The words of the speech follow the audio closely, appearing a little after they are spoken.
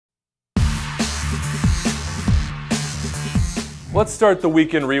Let's start the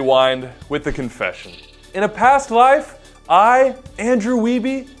weekend rewind with a confession. In a past life, I, Andrew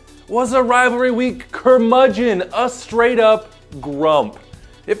Wiebe, was a rivalry week curmudgeon, a straight up grump.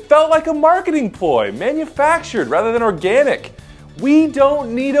 It felt like a marketing ploy, manufactured rather than organic. We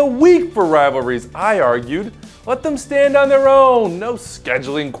don't need a week for rivalries, I argued. Let them stand on their own, no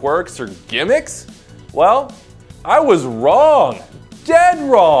scheduling quirks or gimmicks. Well, I was wrong, dead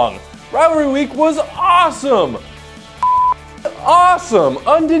wrong. Rivalry week was awesome. Awesome,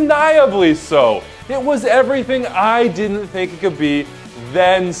 undeniably so. It was everything I didn't think it could be,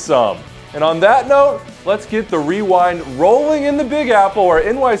 then some. And on that note, let's get the rewind rolling in the Big Apple, where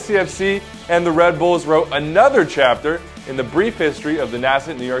NYCFC and the Red Bulls wrote another chapter in the brief history of the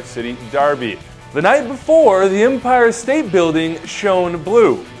nascent New York City derby. The night before, the Empire State Building shone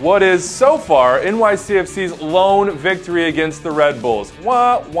blue. What is, so far, NYCFC's lone victory against the Red Bulls.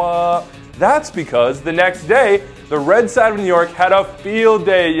 Wah, wah. That's because the next day, the Red Side of New York had a field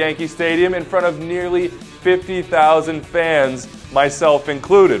day at Yankee Stadium in front of nearly 50,000 fans, myself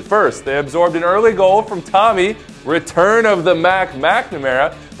included. First, they absorbed an early goal from Tommy, return of the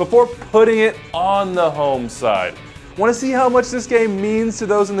McNamara, before putting it on the home side. Want to see how much this game means to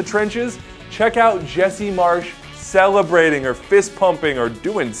those in the trenches? Check out Jesse Marsh celebrating or fist pumping or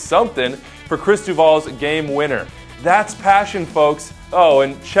doing something for Chris Duval's game winner. That's passion, folks. Oh,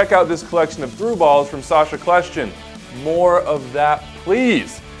 and check out this collection of through balls from Sasha Kleshchin. More of that,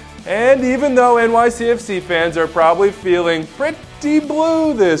 please. And even though NYCFC fans are probably feeling pretty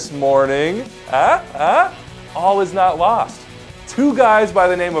blue this morning, all is not lost. Two guys by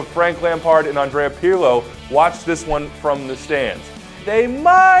the name of Frank Lampard and Andrea Pirlo watched this one from the stands. They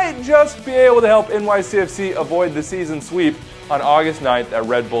might just be able to help NYCFC avoid the season sweep on August 9th at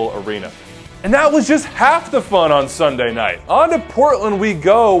Red Bull Arena. And that was just half the fun on Sunday night. On to Portland we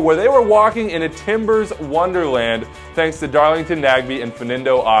go, where they were walking in a Timbers wonderland thanks to Darlington Nagbe and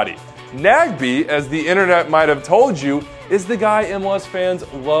Fernando Adi. Nagbe, as the internet might have told you, is the guy MLS fans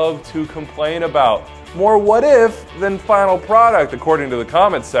love to complain about. More what if than final product, according to the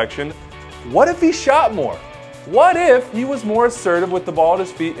comments section. What if he shot more? What if he was more assertive with the ball at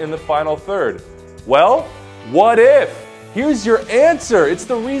his feet in the final third? Well, what if? Here's your answer. It's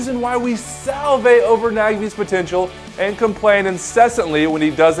the reason why we salivate over Nagbe's potential and complain incessantly when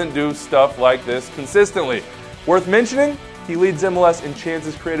he doesn't do stuff like this consistently. Worth mentioning, he leads MLS in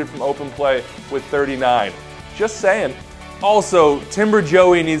chances created from open play with 39. Just saying. Also, Timber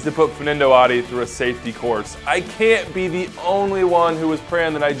Joey needs to put Fernando Adi through a safety course. I can't be the only one who was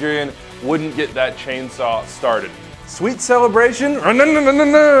praying the Nigerian wouldn't get that chainsaw started. Sweet celebration,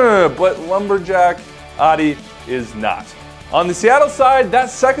 but Lumberjack Adi is not. On the Seattle side, that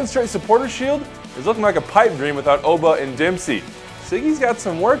second straight supporter shield is looking like a pipe dream without Oba and Dempsey. Siggy's got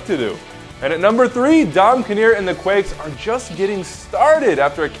some work to do. And at number 3, Dom Kinnear and the Quakes are just getting started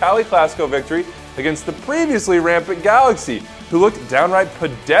after a Cali Clasico victory against the previously rampant Galaxy, who looked downright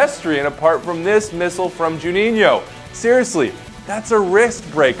pedestrian apart from this missile from Juninho. Seriously, that's a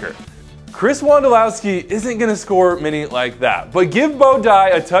wrist breaker. Chris Wondolowski isn't going to score many like that, but give Bo Dye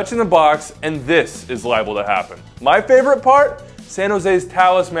a touch in the box and this is liable to happen. My favorite part? San Jose's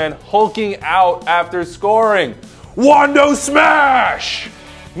talisman hulking out after scoring. Wondo smash!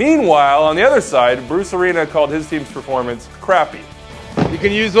 Meanwhile, on the other side, Bruce Arena called his team's performance crappy. You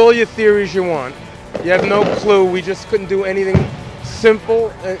can use all your theories you want. You have no clue. We just couldn't do anything simple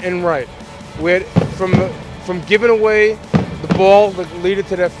and right. We had, from giving away the ball that led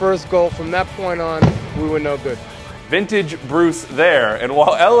to that first goal, from that point on, we were no good. Vintage Bruce there. And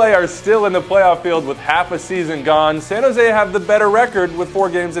while LA are still in the playoff field with half a season gone, San Jose have the better record with 4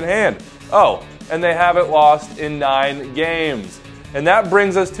 games in hand. Oh, and they haven't lost in 9 games. And that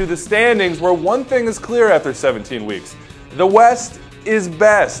brings us to the standings, where one thing is clear after 17 weeks. The West is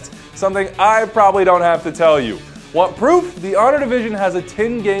best. Something I probably don't have to tell you. Want proof? The Honor Division has a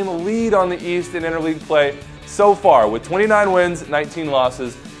 10-game lead on the East in interleague play so far, with 29 wins, 19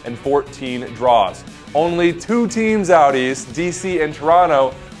 losses, and 14 draws. Only 2 teams out East, DC and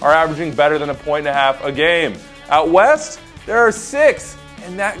Toronto, are averaging better than 1.5 points a game. Out West, there are 6,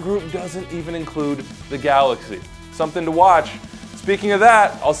 and that group doesn't even include the Galaxy. Something to watch. Speaking of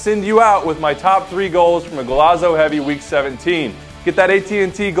that, I'll send you out with my top 3 goals from a Golazo-heavy Week 17. Get that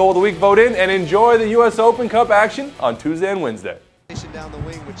AT&T Goal of the Week vote in and enjoy the U.S. Open Cup action on Tuesday and Wednesday. Down the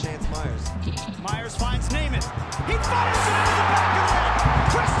wing with Chance Myers. Myers finds Namath. He fires it into the back of the net.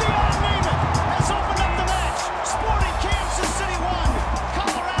 Christian Namath has opened up the match. Sporting Kansas City 1,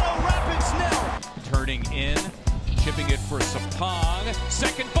 Colorado Rapids 0. Turning in, chipping it for Sapong.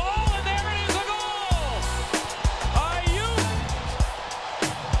 Second ball, and there it is, a goal! Ayuk!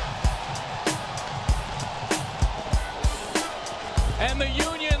 and the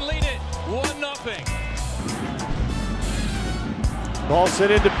Union lead it 1-0. Ball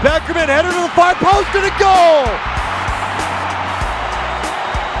sent into Beckerman, header to the far post, and a goal!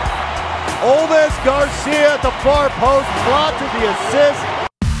 Olves Garcia at the far post, plotted the assist.